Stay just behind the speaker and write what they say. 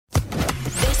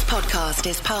podcast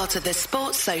is part of the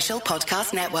Sports Social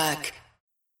Podcast Network.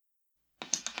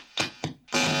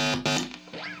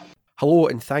 Hello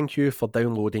and thank you for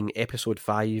downloading episode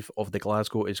 5 of the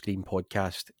Glasgow is Green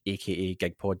podcast, aka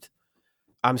Gigpod.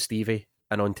 I'm Stevie,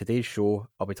 and on today's show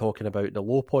I'll be talking about the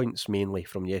low points mainly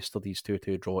from yesterday's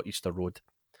 2-2 draw at Easter Road.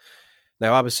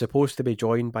 Now, I was supposed to be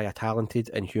joined by a talented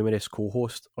and humorous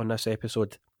co-host on this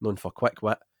episode, known for quick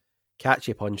wit,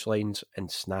 catchy punchlines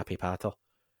and snappy patter.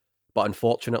 But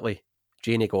unfortunately,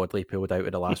 Janie Godley pulled out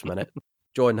at the last minute.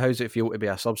 John, how's it feel to be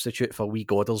a substitute for wee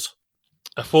Godders?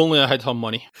 If only I had her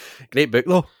money. Great book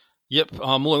though. Yep,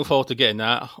 I'm looking forward to getting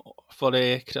that for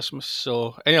Christmas.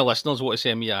 So any listeners want to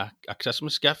send me a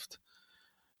Christmas gift,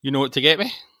 you know what to get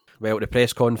me? Well, the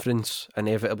press conference,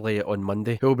 inevitably on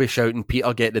Monday, who'll be shouting,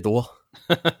 Peter, get the door?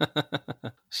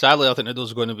 Sadly, I think the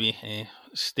door's going to be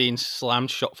staying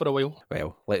slammed shut for a while.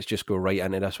 Well, let's just go right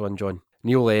into this one, John.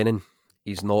 Neil Lennon,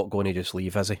 he's not going to just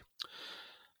leave, is he?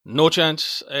 No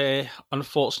chance,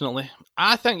 unfortunately.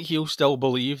 I think he'll still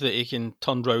believe that he can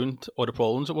turn round all the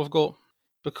problems that we've got.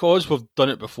 Because we've done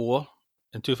it before,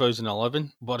 in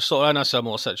 2011, we're sort of in a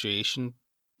similar situation,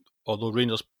 although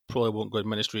Rangers probably won't go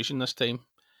administration this time.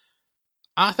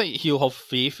 I think he'll have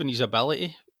faith in his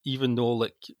ability, even though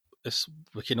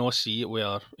we can all see it with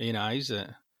our own eyes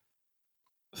that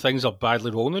things are badly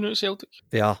wrong now at Celtic.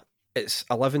 They are. It's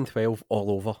 11-12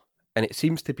 all over, and it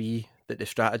seems to be that the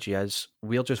strategy is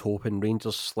we're just hoping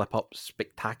Rangers slip up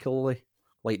spectacularly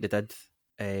like they did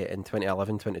in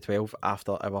 2011-2012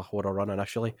 after our horror run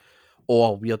initially,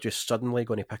 or we're just suddenly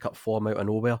going to pick up form out of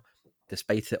nowhere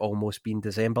despite it almost being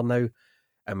December now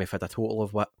and we've had a total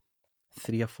of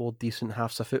 3 or 4 decent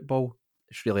halves of football.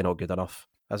 It's really not good enough,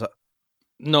 is it?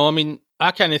 No, I mean,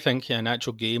 I kind of think in an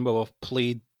actual game where we've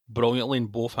played brilliantly in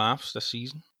both halves this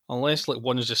season, unless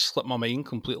one has just slipped my mind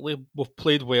completely. We've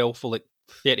played well for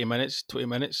 30 minutes, 20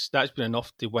 minutes. That's been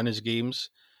enough to win us games,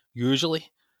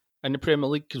 usually, in the Premier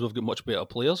League because we've got much better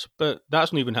players. But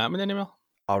that's not even happening anymore.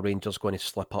 Are Rangers going to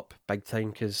slip up big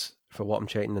time? Because for what I'm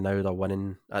checking now, they're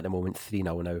winning at the moment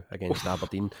 3-0 now against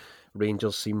Aberdeen.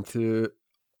 Rangers seem to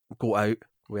go out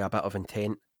with a bit of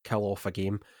intent, kill off a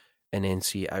game, and then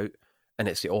see it out. And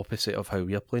it's the opposite of how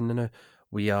we're playing now.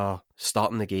 We are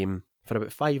starting the game for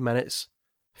about 5 minutes,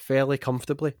 fairly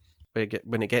comfortably.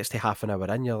 When it gets to half an hour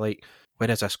in, you're like,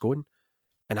 where is this going?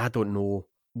 And I don't know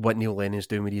what Neil Lennon's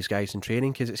doing with these guys in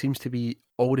training, because it seems to be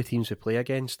all the teams we play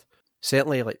against,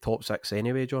 certainly top 6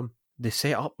 anyway, John, they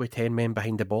set up with 10 men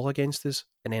behind the ball against us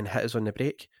and then hit us on the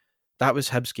break. That was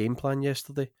Hibs' game plan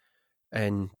yesterday.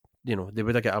 And, they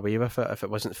would have got away with it if it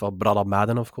wasn't for Brother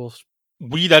Madden, of course.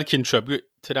 We did contribute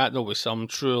to that, though, with some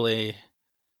truly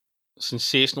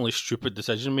sensationally stupid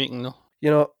decision-making,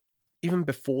 though. Even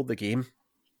before the game,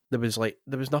 there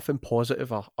was nothing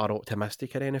positive or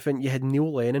optimistic or anything. You had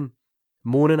Neil Lennon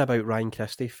moaning about Ryan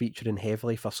Christie featuring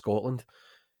heavily for Scotland,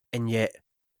 and yet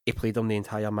he played him the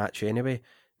entire match anyway.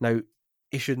 Now,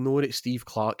 he should know that Steve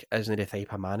Clarke isn't the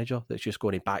type of manager that's just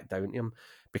going to back down to him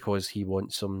because he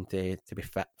wants him to be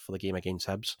fit for the game against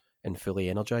Hibs and fully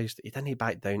energised. He didn't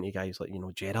back down to guys like,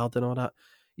 Gerrard and all that.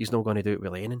 He's not going to do it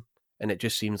with Lennon. And it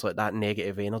just seems like that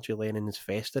negative energy Lennon's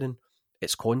festering.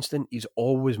 It's constant. He's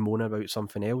always moaning about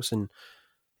something else, and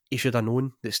he should have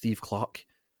known that Steve Clarke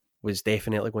was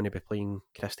definitely going to be playing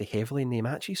Christie heavily in the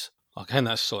matches. Again,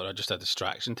 that's sort of just a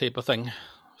distraction type of thing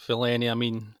for Lenny. I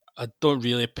mean, I don't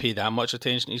really pay that much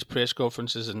attention to his press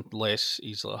conferences unless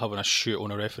he's having a shoot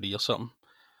on a referee or something,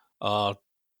 or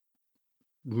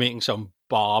making some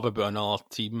barb about another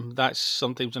team. That's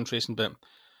sometimes interesting, but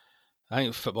I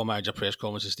think football manager press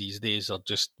conferences these days are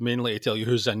just mainly to tell you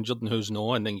who's injured and who's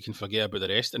not, and then you can forget about the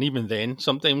rest. And even then,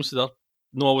 sometimes they're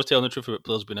not always telling the truth about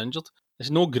players being injured. It's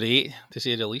no great, to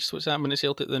say the least, what's happening at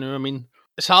Celtic now. I mean,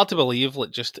 it's hard to believe,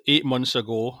 just 8 months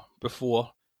ago,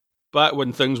 back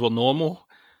when things were normal,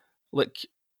 we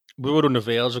were on the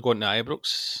verge of going to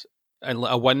Ibrox, and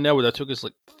a win there would have took us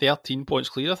 13 points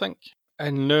clear, I think.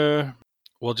 And now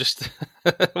we're just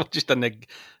in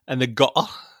the gutter.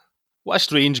 What a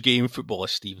strange game football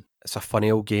is, Stephen. It's a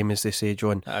funny old game, as they say,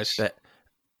 John. That's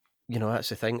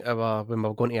the thing. When we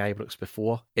were going to Ibrox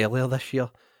before, earlier this year,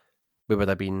 we would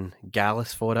have been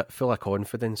gallus for it, full of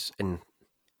confidence. And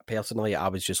personally, I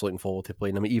was just looking forward to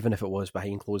playing them, even if it was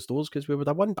behind closed doors, because we would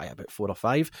have won by about 4 or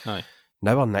 5. Aye.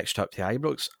 Now our next trip to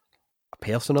Ibrox,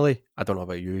 personally, I don't know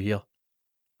about you here,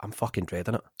 I'm fucking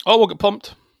dreading it. Oh, we'll get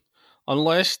pumped.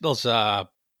 Unless there's a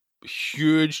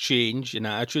huge change in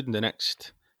attitude in the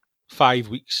next 5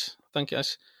 weeks, I think it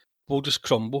is. We'll just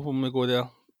crumble when we go there.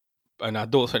 And I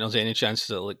don't think there's any chance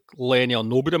that Lenny will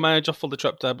not be the manager for the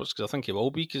trip to Ibrox, because I think he will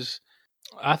be, because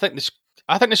I think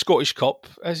I think the Scottish Cup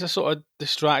is a sort of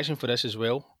distraction for this as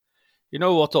well. You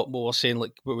know what we were saying,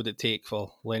 like, what would it take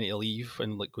for Lenny to leave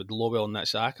and, like, would Lowell and that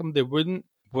sack him? They wouldn't.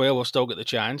 Well, we've still got the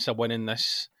chance of winning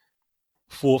this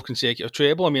 4th consecutive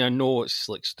treble. I mean, I know it's,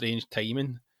 like, strange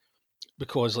timing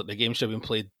because, like, the game should have been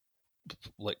played,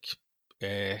 like,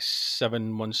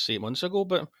 7 months, 8 months ago,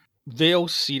 but they'll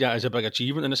see that as a big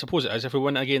achievement, and I suppose it is if we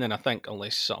win it again, and I think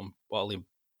unless something utterly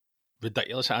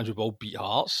ridiculous happens, we will beat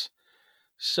Hearts.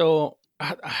 So,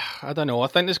 I don't know. I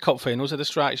think this cup final's a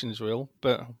distraction as well,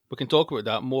 but we can talk about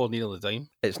that more near the time.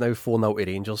 It's now 4-0 to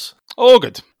Rangers. Oh,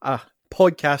 good.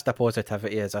 Podcast of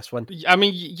positivity is this one. I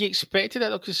mean, you expected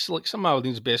it because, like, some of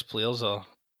Aberdeen's best players are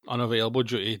unavailable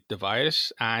due to the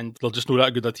virus, and they're just not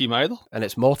that good a team either. And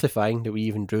it's mortifying that we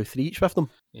even drew 3 each with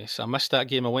them. Yes, I missed that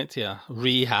game. I went to a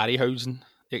Ray Harryhausen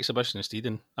exhibition instead,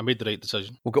 and I made the right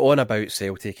decision. We'll go on about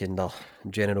Celtic and their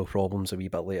general problems a wee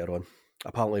bit later on.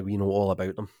 Apparently we know all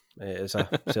about them. It is a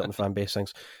certain fan base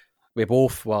things. We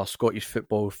both were Scottish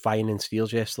football fine and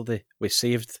steers yesterday. We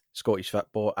saved Scottish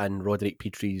football and Roderick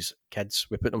Petrie's kids.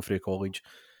 We put them through college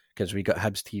because we got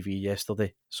Hibs TV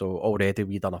yesterday. So already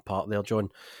we done a part there, John.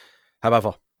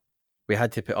 However, we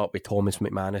had to put up with Thomas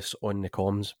McManus on the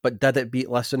comms. But did it beat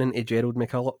listening to Gerald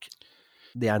McCulloch?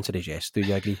 The answer is yes. Do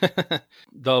you agree?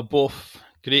 They're both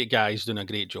great guys doing a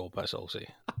great job, that's all I'll say.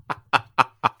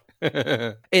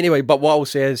 Anyway, but what I'll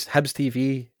say is Hibs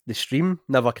TV, the stream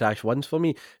never crashed once for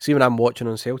me. See, when I'm watching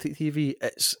on Celtic TV,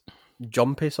 it's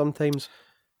jumpy sometimes.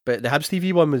 But the Hibs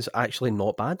TV one was actually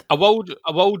not bad. I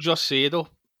will just say, though,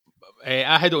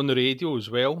 I had it on the radio as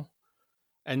well,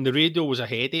 and the radio was a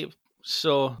headache.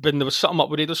 So, when there was something up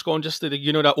with Radio Scotland just today,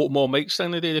 you know that open all mics thing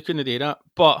they couldn't do that.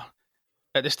 But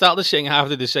at the start of the second half,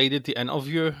 they decided to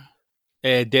interview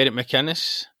Derek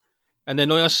McInnes. And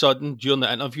then all of a sudden, during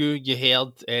the interview, you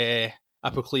heard a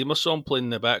Proclaimer song playing in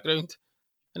the background.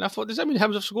 And I thought, does that mean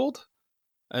Hibs have scored?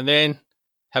 And then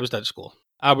Hibs did score.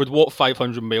 I would walk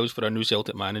 500 miles for a new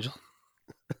Celtic manager.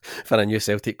 For a new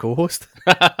Celtic co-host.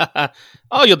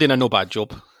 Oh, you're doing a no bad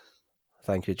job.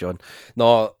 Thank you, John.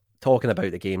 No, talking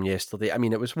about the game yesterday, I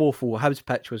mean, it was woeful. Hibs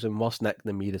pitch was in worse nick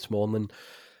than me this morning.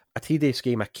 A tedious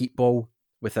game of keep ball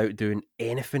without doing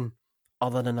anything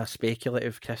other than a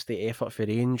speculative Christie effort for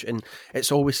range, and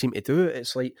it's always seemed to do it.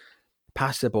 It's like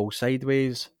pass the ball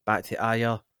sideways, back to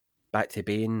Ayer, back to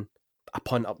Bain, a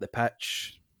punt up the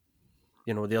pitch.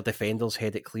 You know, their defenders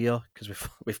head it clear because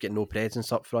we've got no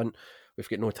presence up front, we've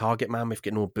got no target man, we've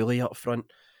got no bully up front,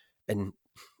 and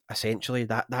essentially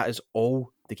that is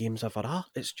all the games ever are.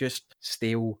 It's just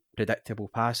stale, predictable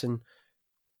passing,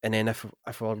 and then if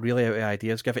we're really out of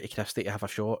ideas, give it to Christie to have a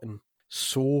shot, and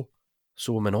so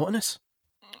monotonous.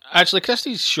 Actually,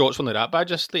 Christie's shots weren't that bad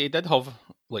yesterday. He did have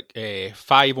like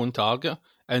 5 on target,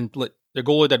 and like the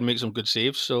goalie did make some good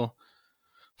saves. So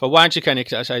for once, you can't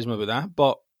criticise him about that.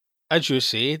 But as you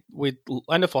say, we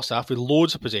in the first half we had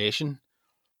loads of possession,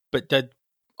 but did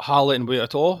hardly anything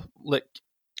at all. Like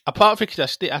apart from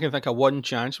Christie, I can think of one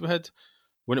chance we had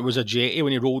when it was a jetty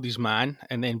when he rolled his man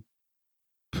and then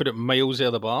put it miles out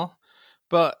of the bar.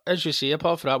 But as you say,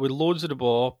 apart from that, we had loads of the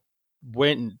ball,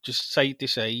 went just side to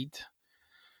side.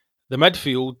 The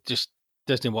midfield just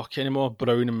doesn't work anymore.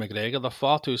 Brown and McGregor, they're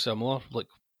far too similar. Like,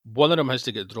 one of them has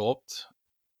to get dropped.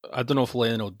 I don't know if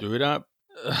Lennon will do that.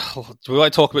 Do we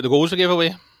like to talk about the goals we gave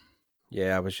away?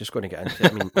 Yeah, I was just going to get into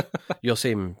it. I mean, you're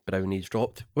saying Brown needs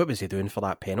dropped. What was he doing for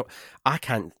that penalty?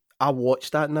 I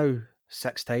watched that now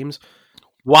 6 times.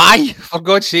 Why? For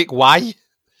God's sake, why?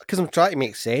 Because I'm trying to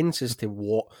make sense as to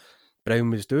what Brown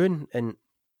was doing, and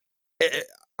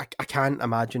I can't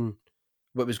imagine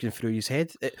what was going through his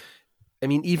head. I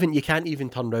mean, even you can't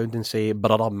even turn around and say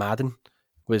Brother Madden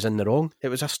was in the wrong. It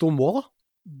was a stone waller.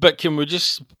 But can we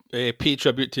just pay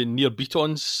tribute to Near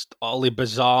Beaton's utterly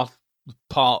bizarre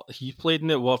part he played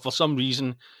in it, where for some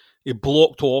reason he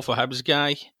blocked off a Hibs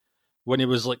guy when he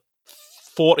was like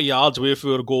 40 yards away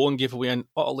from our goal and gave away an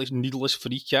utterly needless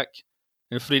free kick.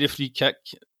 And for the free kick,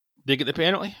 they get the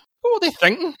penalty. What were they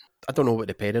thinking? I don't know what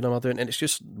the pair of them are doing, and it's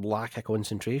just lack of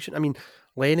concentration. I mean,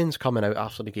 Lennon's coming out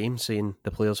after the game saying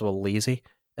the players were lazy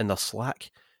and they're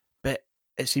slack, but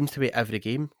it seems to be every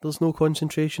game there's no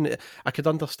concentration. I could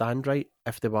understand, right,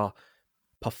 if they were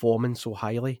performing so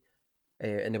highly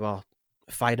and they were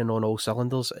firing on all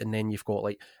cylinders, and then you've got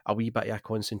like a wee bit of a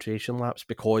concentration lapse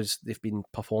because they've been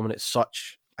performing at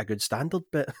such a good standard,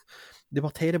 but they were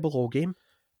terrible all game.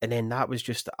 And then that was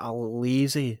just a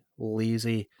lazy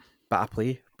bit of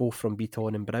play, both from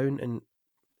Beaton and Brown, and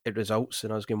it results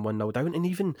in us getting 1-0 down. And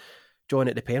even John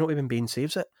at the penalty when Bain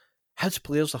saves it, his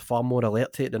players are far more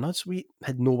alert to it than us. We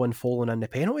had no one falling in the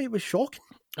penalty. It was shocking.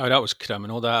 Oh, that was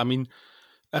criminal. That, I mean,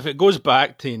 if it goes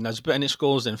back to Nisbet and he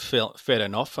scores, then fair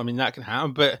enough. I mean, that can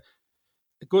happen. But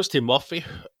it goes to Murphy,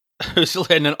 who's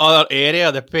in another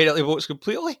area, the penalty votes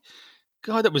completely.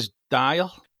 God, it was dire.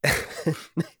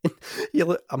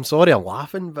 I'm sorry I'm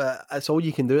laughing, but that's all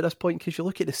you can do at this point, because you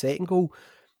look at the second goal,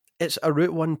 it's a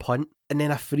route one punt and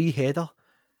then a free header,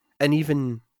 and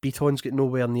even Beaton's got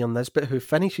nowhere near Nisbet, who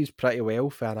finishes pretty well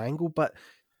for an angle, but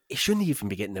he shouldn't even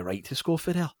be getting the right to score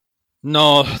for there.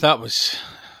 No, that was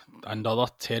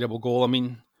another terrible goal. I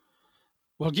mean,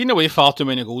 we're getting away far too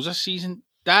many goals this season.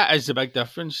 That is the big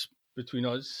difference between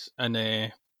us and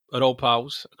our old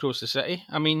pals across the city.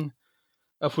 I mean,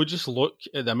 if we just look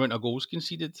at the amount of goals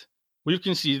conceded, we've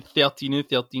conceded 13 in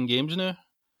 13 games now.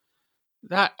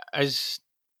 That is,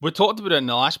 we talked about it in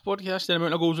the last podcast, the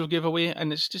amount of goals we've given away,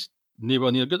 and it's just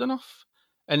nowhere near good enough.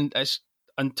 And it's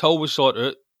until we sort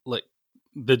out like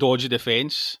the dodgy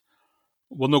defence,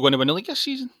 we're not going to win the league this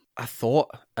season. I thought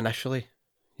initially,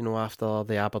 after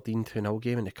the Aberdeen 2-0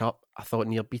 game in the Cup, I thought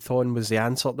Near Beaton was the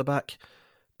answer at the back.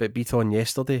 But Beaton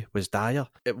yesterday was dire.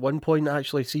 At one point,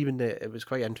 actually, it was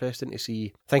quite interesting to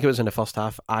see, I think it was in the first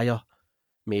half, Ayer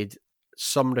made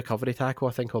some recovery tackle,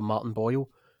 I think, on Martin Boyle.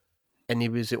 And he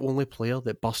was the only player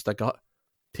that burst a gut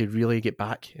to really get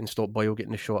back and stop Boyle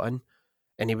getting the shot in.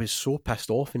 And he was so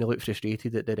pissed off and he looked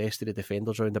frustrated at the rest of the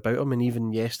defenders round about him. And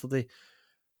even yesterday,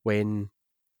 when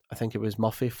I think it was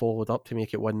Murphy followed up to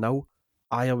make it 1-0,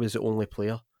 Ayer was the only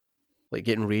player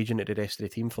getting raging at the rest of the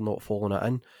team for not following it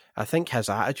in. I think his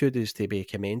attitude is to be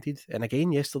commended. And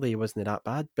again, yesterday he wasn't that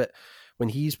bad, but when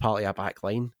he's part of a back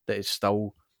line that's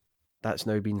now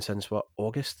been since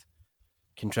August,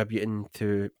 contributing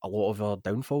to a lot of our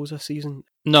downfalls this season.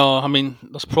 No, I mean,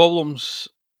 there's problems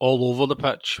all over the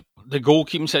pitch. The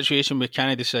goalkeeping situation, we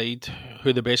can't decide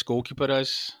who the best goalkeeper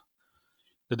is.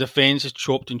 The defence is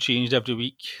chopped and changed every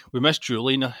week. We miss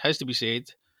Julian, it has to be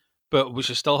said, but we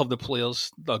should still have the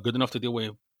players that are good enough to deal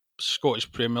with Scottish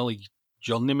Premier League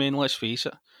journeymen, let's face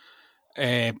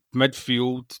it.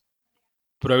 Midfield,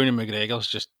 Brown and McGregor's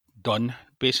just done,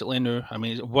 basically, now. I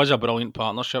mean, it was a brilliant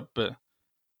partnership, but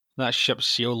that ship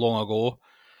sailed long ago.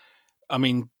 I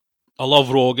mean, I love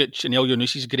Rogic and El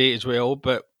Yunusi's great as well,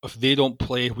 but if they don't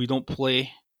play, we don't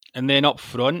play. And then up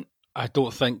front, I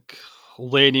don't think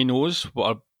Lenny knows what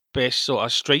our best sort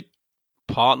of strike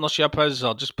partnership is,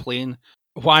 or just playing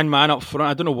one man up front.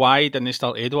 I don't know why didn't they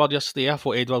start Edouard yesterday. I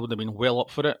thought Edouard would have been well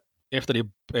up for it after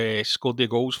he scored the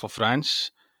goals for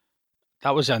France.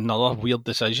 That was another weird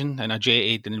decision, and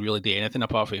Ajeti didn't really do anything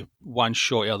apart from one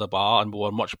shot out of the bar, and we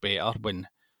were much better when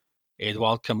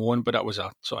Edouard came on, but it was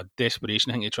a sort of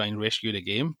desperation thing to try and rescue the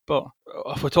game. But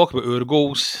if we talk about our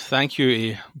goals, thank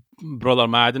you to Brother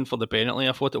Madden for the penalty.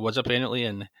 I thought it was a penalty,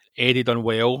 and Eddie done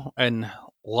well. And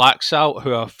Laxalt,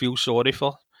 who I feel sorry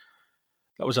for,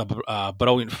 that was a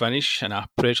brilliant finish in a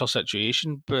pressure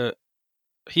situation, but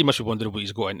he must be wondering what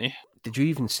he's got into. Did you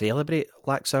even celebrate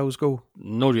Laxalt's goal?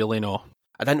 No, really, no.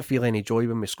 I didn't feel any joy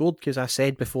when we scored, because I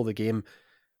said before the game,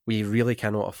 we really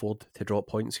cannot afford to drop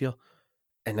points here.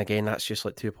 And again, that's just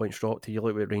 2 points dropped. You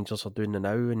look what Rangers are doing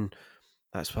now, and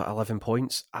that's 11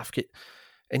 points.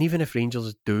 And even if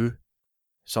Rangers do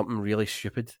something really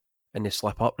stupid and they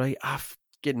slip up, right, I've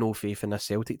got no faith in this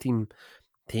Celtic team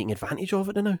taking advantage of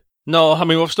it now. No, I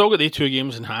mean, we've still got the 2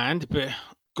 games in hand, but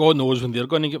God knows when they're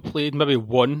going to get played. Maybe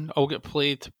one will get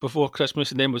played before Christmas,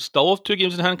 and then we'll still have 2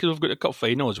 games in hand because we've got the cup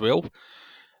final as well.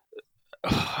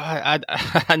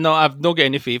 I've not got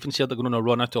any faith in Celtic going on a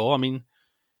run at all. I mean,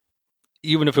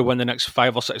 even if we win the next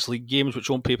 5 or 6 league games, which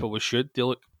on paper we should, they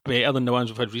look better than the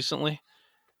ones we've had recently.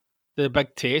 The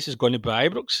big test is going to be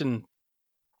Ibrox, and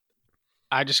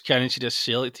I just can't see this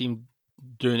Celtic team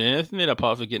doing anything there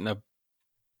apart from getting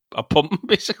a pump,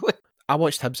 basically. I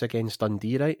watched Hibs against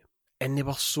Dundee, right? And they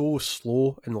were so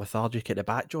slow and lethargic at the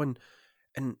back, John.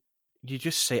 And you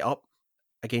just set up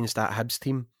against that Hibs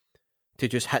team to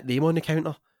just hit them on the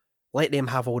counter. Let them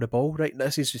have all the ball, right?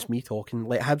 This is just me talking.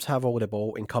 Let Hibs have all the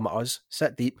ball and come at us,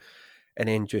 sit deep, and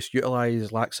then just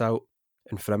utilise Laxalt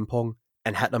and Frimpong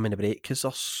and hit them in the break, because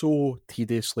they're so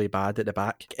tediously bad at the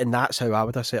back. And that's how I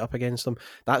would have set up against them.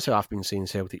 That's how I've been saying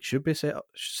Celtic should be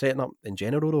setting up in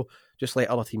general, though. Just let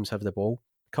other teams have the ball,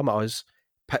 come at us,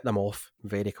 pick them off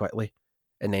very quickly,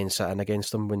 and then sit in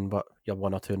against them when you're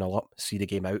 1 or 2-0 up, see the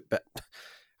game out. But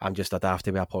I'm just a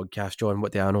dafty with a podcast, John.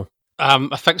 What do I know?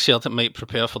 I think Celtic might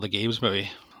prepare for the games maybe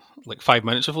 5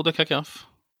 minutes before the kick-off,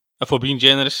 if we're being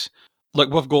generous.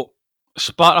 We've got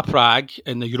Sparta Prague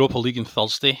in the Europa League on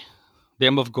Thursday.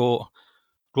 Then we've got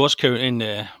Ross County in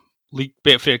the League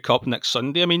Betfair Cup next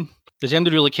Sunday. I mean, does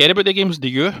anybody really care about the games? Do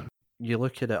you? You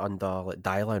look at it under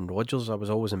Dyla and Rodgers. I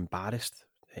was always embarrassed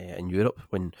in Europe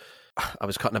when I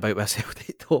was cutting about with a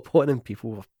Celtic top on, and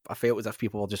I felt as if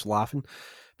people were just laughing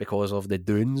because of the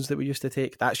doons that we used to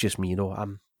take. That's just me,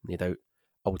 I'm no doubt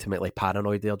ultimately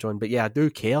paranoid there, John. But yeah, I do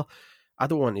care. I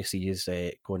don't want to see us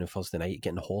going on Thursday night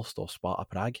getting horsed or Sparta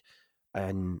Prague,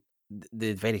 and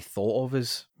the very thought of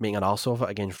us making an arse of it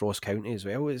against Ross County as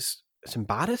well it's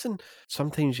embarrassing.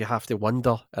 Sometimes you have to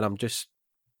wonder, and I'm just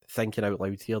thinking out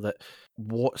loud here, that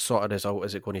what sort of result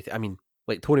is it going to... I mean,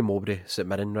 like Tony Mowbray, St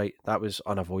Mirren, right? That was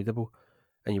unavoidable.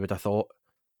 And you would have thought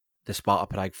the Sparta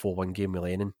Prague 4-1 game with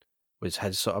Lennon was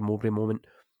his sort of Mowbray moment.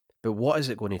 But what is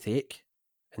it going to take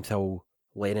until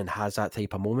Lennon has that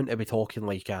type of moment? Are we talking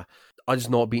like us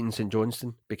not beating St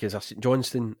Johnstone? Because St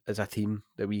Johnstone is a team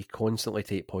that we constantly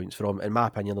take points from. In my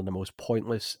opinion, they're the most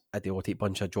pointless, idiotic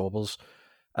bunch of jobbers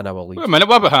in our league. Wait a minute,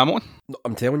 what about Hamilton? No,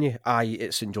 I'm telling you,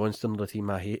 it's St Johnstone, the team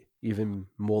I hate, even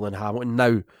more than Hamilton.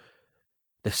 Now,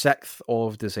 the 6th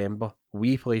of December,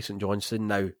 we play St Johnstone.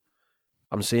 Now,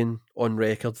 I'm saying on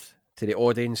record to the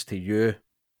audience, to you,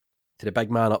 to the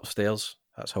big man upstairs,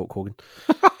 that's Hulk Hogan,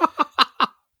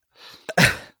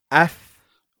 if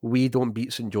we don't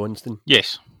beat St Johnstone,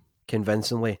 yes,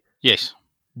 convincingly, yes,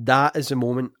 that is the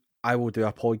moment I will do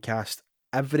a podcast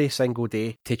every single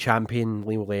day to champion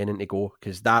Leo Lennon to go,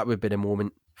 because that would be the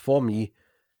moment for me.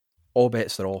 All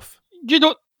bets are off. Wait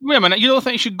a minute, you don't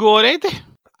think you should go already?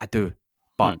 I do,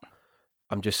 but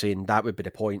I'm just saying that would be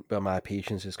the point where my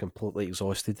patience is completely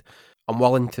exhausted. I'm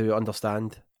willing to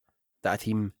understand that a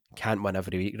team can't win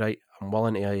every week, right? I'm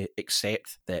willing to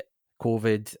accept that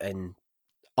COVID and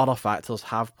other factors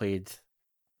have played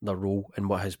their role in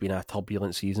what has been a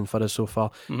turbulent season for us so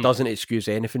far. Doesn't excuse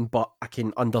anything, but I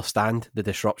can understand the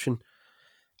disruption.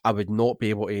 I would not be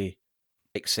able to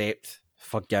accept,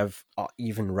 forgive, or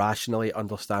even rationally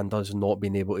understand us not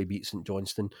being able to beat St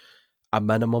Johnstone. A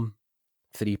minimum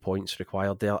 3 points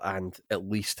required there, and at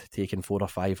least taking 4 or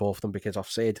 5 off them, because I've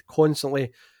said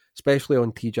constantly, especially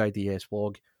on TJDS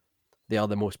blog, they are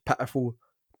the most pitiful,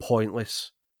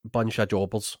 pointless bunch of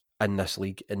jobbers in this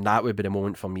league, and that would be the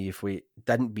moment for me. If we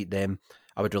didn't beat them,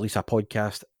 I would release a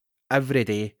podcast every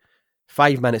day,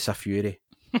 5 minutes of fury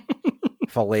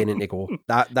for Lennon to go.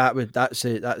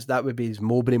 That would be his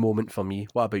Mowbray moment for me.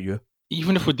 What about you?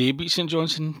 Even if we did beat St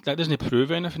Johnstone, that doesn't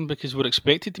prove anything, because we're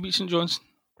expected to beat St Johnstone.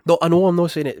 No, I know I'm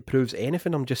not saying it proves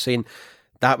anything. I'm just saying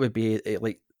that would be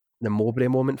like the Mowbray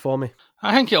moment for me.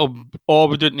 I think it'll all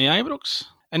be down to Ibrox.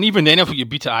 And even then, if we get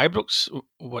beat at Ibrox,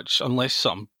 which unless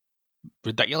something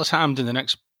ridiculous happened in the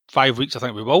next 5 weeks, I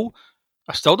think we will,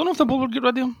 I still don't know if the board will get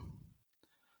rid of him.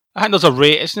 I think there's a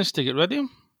righteousness to get rid of him.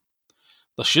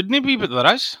 There shouldn't be, but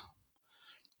there is.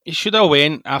 He should have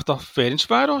went after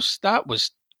Ferencváros. That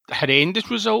was a horrendous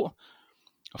result.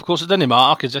 Of course, it didn't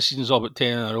matter because this season's all about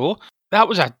 10 in a row. That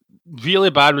was a really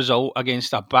bad result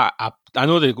against I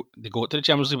know they got to the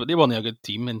Champions League, but they weren't a good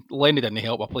team, and Lenny didn't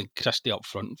help by playing Christie up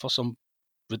front for some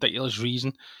ridiculous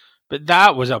reason. But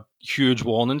that was a huge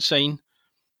warning sign.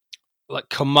 Like,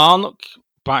 Kilmarnock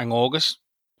back in August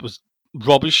was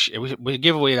rubbish. We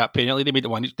gave away that penalty. They made it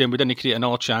one. Then we didn't create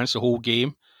another chance the whole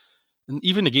game. And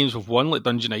even the games we've won, like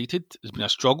Dundee United, has been a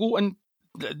struggle. And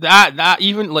that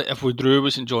even like if we drew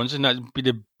with St Johnstone, that'd be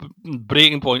the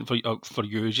breaking point for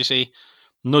you, as you say.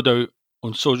 No doubt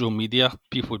on social media,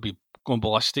 people would be going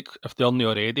ballistic if they're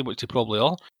not already, which they probably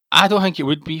are. I don't think it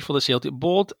would be for the Celtic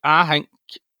board. I think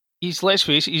let's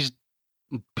face it, he's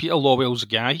Peter Lawwell's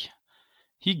guy.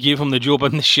 He gave him the job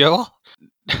in the shower.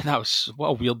 What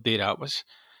a weird day that was.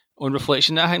 On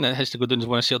reflection, I think that has to go down as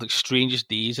one of Celtic's strangest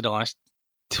days in the last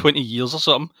 20 years or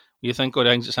something. You think of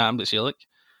the things that's happened at Celtic.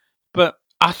 But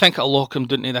I think it'll lock him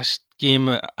down to this game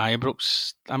at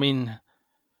Ibrox. I mean,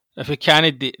 if we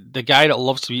can't, the guy that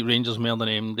loves to beat Rangers more than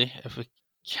MD, if we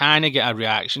can't get a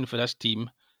reaction for this team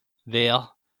there,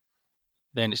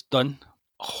 then it's done.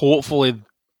 Hopefully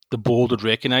the board would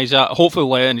recognise that. Hopefully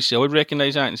Leith and Sale would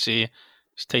recognise that and say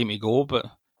it's time to go, but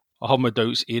I have my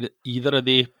doubts either of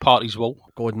the parties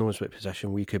will. God knows what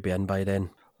position we could be in by then.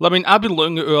 I mean, I've been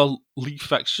looking at our league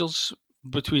fixtures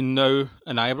between now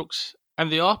and Ibrox, and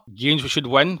they are games we should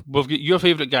win. We've got your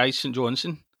favourite guys, St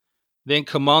Johnstone, then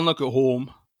Kilmarnock at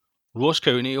home, Ross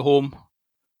County at home,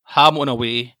 Hamilton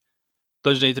away,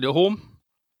 Dundee United at home.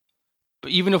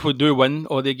 But even if we do win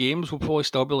all the games, we'll probably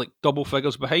still be like double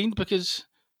figures behind because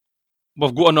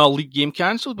we've got another league game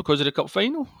cancelled because of the cup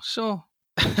final. So,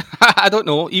 I don't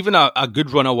know. Even a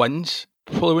good run of wins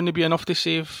probably wouldn't be enough to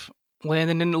save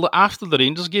Lennon. And after the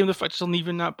Rangers game, the fixtures aren't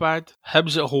even that bad.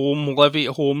 Hibs at home, Livy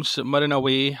at home, St Mirren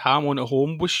away, Hamilton at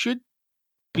home. We should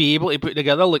be able to put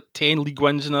together like 10 league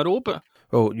wins in a row. But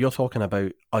well, you're talking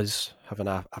about us having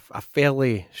a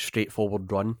fairly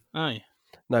straightforward run. Aye.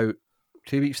 Now,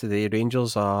 2 weeks today,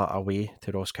 Rangers are away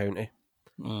to Ross County.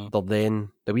 Mm. They're then,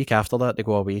 the week after that, they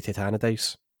go away to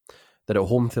Tannadice. They're at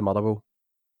home to Motherwell.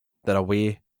 They're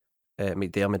away at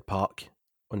McDermott Park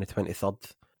on the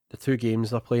 23rd. The 2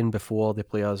 games they're playing before they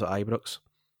play us at Ibrox.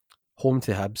 Home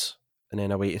to Hibs and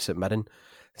then away to St Mirren.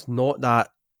 It's not that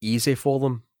easy for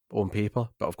them on paper,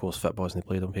 but of course football isn't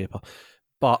played on paper.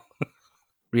 But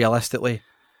realistically,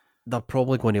 they're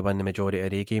probably going to win the majority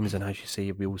of their games, and as you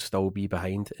say, we'll still be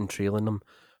behind and trailing them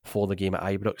for the game at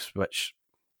Ibrox, which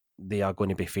they are going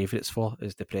to be favourites for,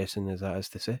 as depressing as that is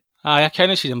to say. I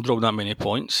kind of see them dropping that many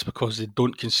points because they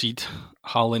don't concede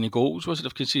hardly any goals. Was it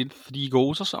they've conceded 3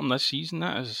 goals or something this season?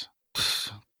 That is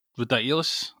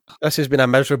ridiculous. This has been a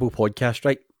miserable podcast,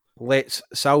 right? Let's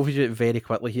salvage it very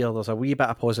quickly here. There's a wee bit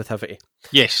of positivity.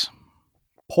 Yes.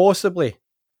 Possibly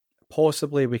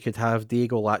we could have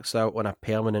Diego Laxalt on a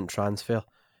permanent transfer.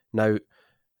 Now,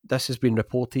 this has been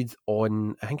reported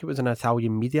on, I think it was in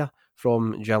Italian media,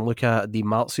 from Gianluca Di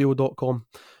Marzio.com,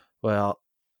 where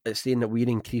it's saying that we're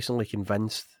increasingly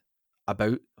convinced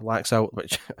about Laxalt,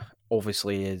 which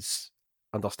obviously is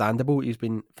understandable. He's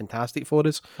been fantastic for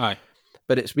us. Aye.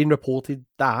 But it's been reported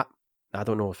that, I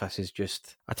don't know if this is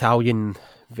just Italian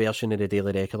version of the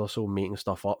Daily Record or so making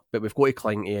stuff up, but we've got to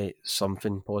cling to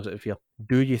something positive here.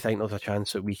 Do you think there's a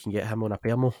chance that we can get him on a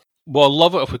permo? Well, I'd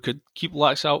love it if we could keep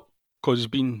Lax out because he's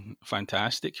been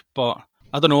fantastic, but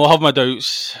I don't know, I have my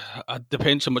doubts. It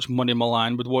depends how much money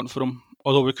Milan would want for him.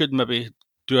 Although we could maybe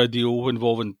do a deal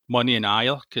involving money and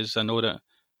Ayer, because I know that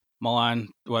Milan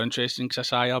were interested in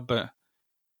Chris Ayer, but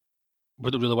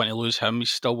we don't really want to lose him.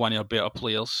 He's still one of our better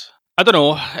players. I don't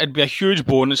know, it'd be a huge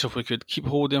bonus if we could keep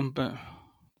holding him, but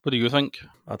what do you think?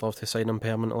 I'd love to sign him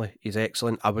permanently. He's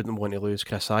excellent. I wouldn't want to lose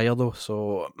Chris Ayer though,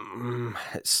 so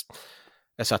it's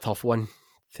a tough one.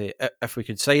 If we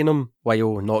could sign him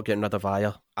while not getting rid of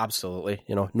Ayer, absolutely,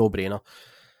 no brainer.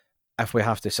 If we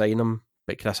have to sign him,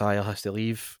 but Chris Ayer has to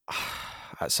leave,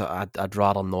 I'd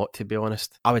rather not, to be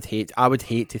honest. I would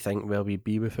hate to think where we'd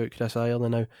be without Chris Ayer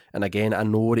now. And again, I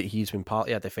know that he's been part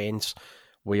of a defence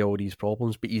with all these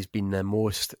problems, but he's been the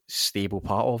most stable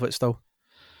part of it still.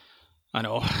 I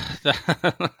know.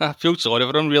 I feel sorry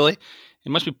for him, really. He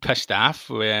must be pissed off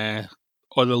with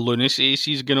all the lunacy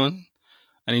he's going on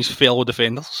and his fellow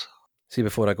defenders. See,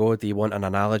 before I go, do you want an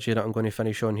analogy that I'm going to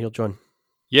finish on here, John?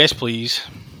 Yes, please.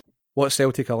 What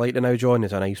Celtic are like now, John,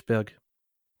 is an iceberg.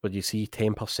 Where you see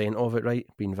 10% of it, right,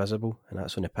 being visible, and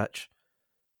that's on the pitch.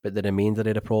 But the remainder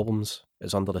of the problems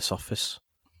is under the surface.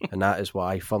 And that is what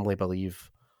I firmly believe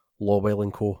Lawwell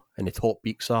and co. and the top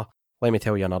beaks are. Let me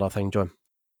tell you another thing, John.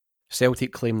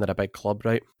 Celtic claim they're a big club,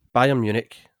 right? Bayern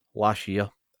Munich last year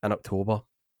in October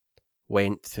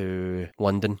went to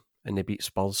London and they beat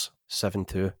Spurs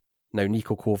 7-2. Now,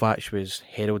 Niko Kovac was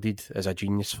heralded as a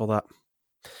genius for that.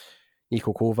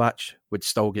 Niko Kovac would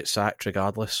still get sacked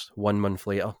regardless 1 month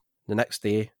later. The next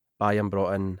day, Bayern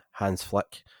brought in Hans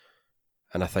Flick,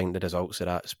 and I think the results of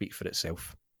that speak for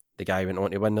itself. The guy went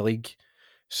on to win the league,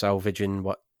 salvaging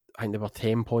I think they were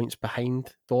 10 points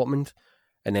behind Dortmund,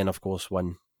 and then of course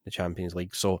won the Champions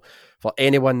League. So for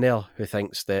anyone there who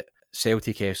thinks that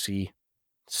Celtic FC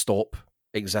stop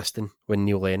existing when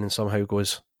Neil Lennon somehow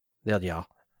goes, there you are.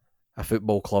 A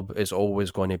football club is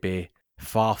always going to be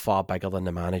far, far bigger than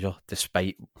the manager,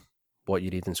 despite what you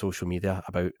read in social media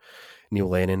about Neil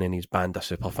Lennon and his band of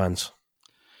superfans.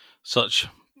 Such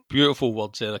beautiful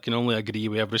words there. I can only agree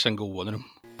with every single one of them.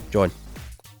 John,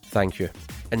 thank you.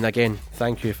 And again,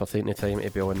 thank you for taking the time to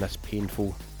be on this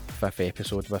painful 5th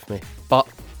episode with me. But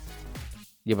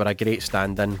you were a great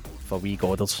stand-in for wee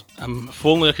Godders. If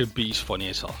only I could be as funny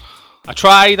as her. I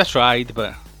tried,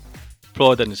 but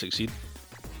probably didn't succeed.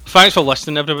 Thanks for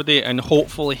listening, everybody, and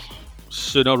hopefully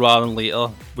sooner rather than later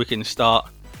we can start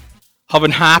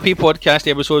having happy podcast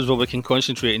episodes where we can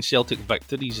concentrate on Celtic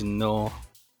victories and no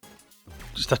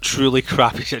just a truly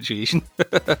crappy situation.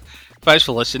 Thanks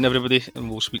for listening, everybody, and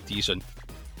we'll speak to you soon.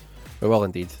 We will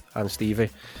indeed. I'm Stevie,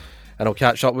 and I'll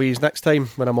catch up with you next time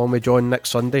when I'm on with John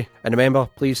next Sunday. And remember,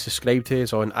 please subscribe to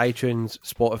us on iTunes,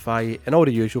 Spotify, and all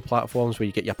the usual platforms where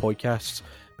you get your podcasts,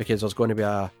 because there's going to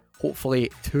be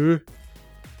hopefully 2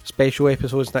 special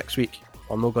episodes next week.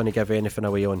 I'm not going to give anything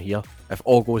away on here. If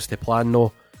all goes to plan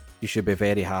though, you should be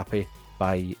very happy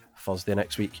by Thursday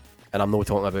next week. And I'm not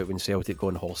talking about when Celtic go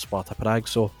and horse Sparta Prague,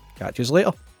 so catch you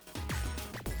later.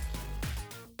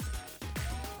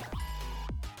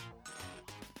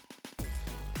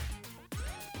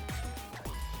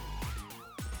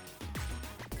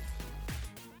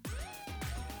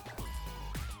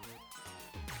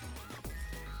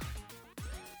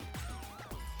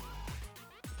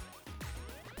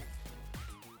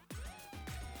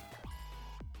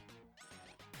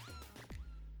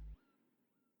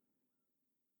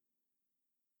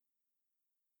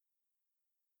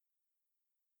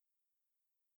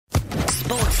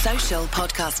 Sports Social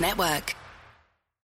Podcast Network.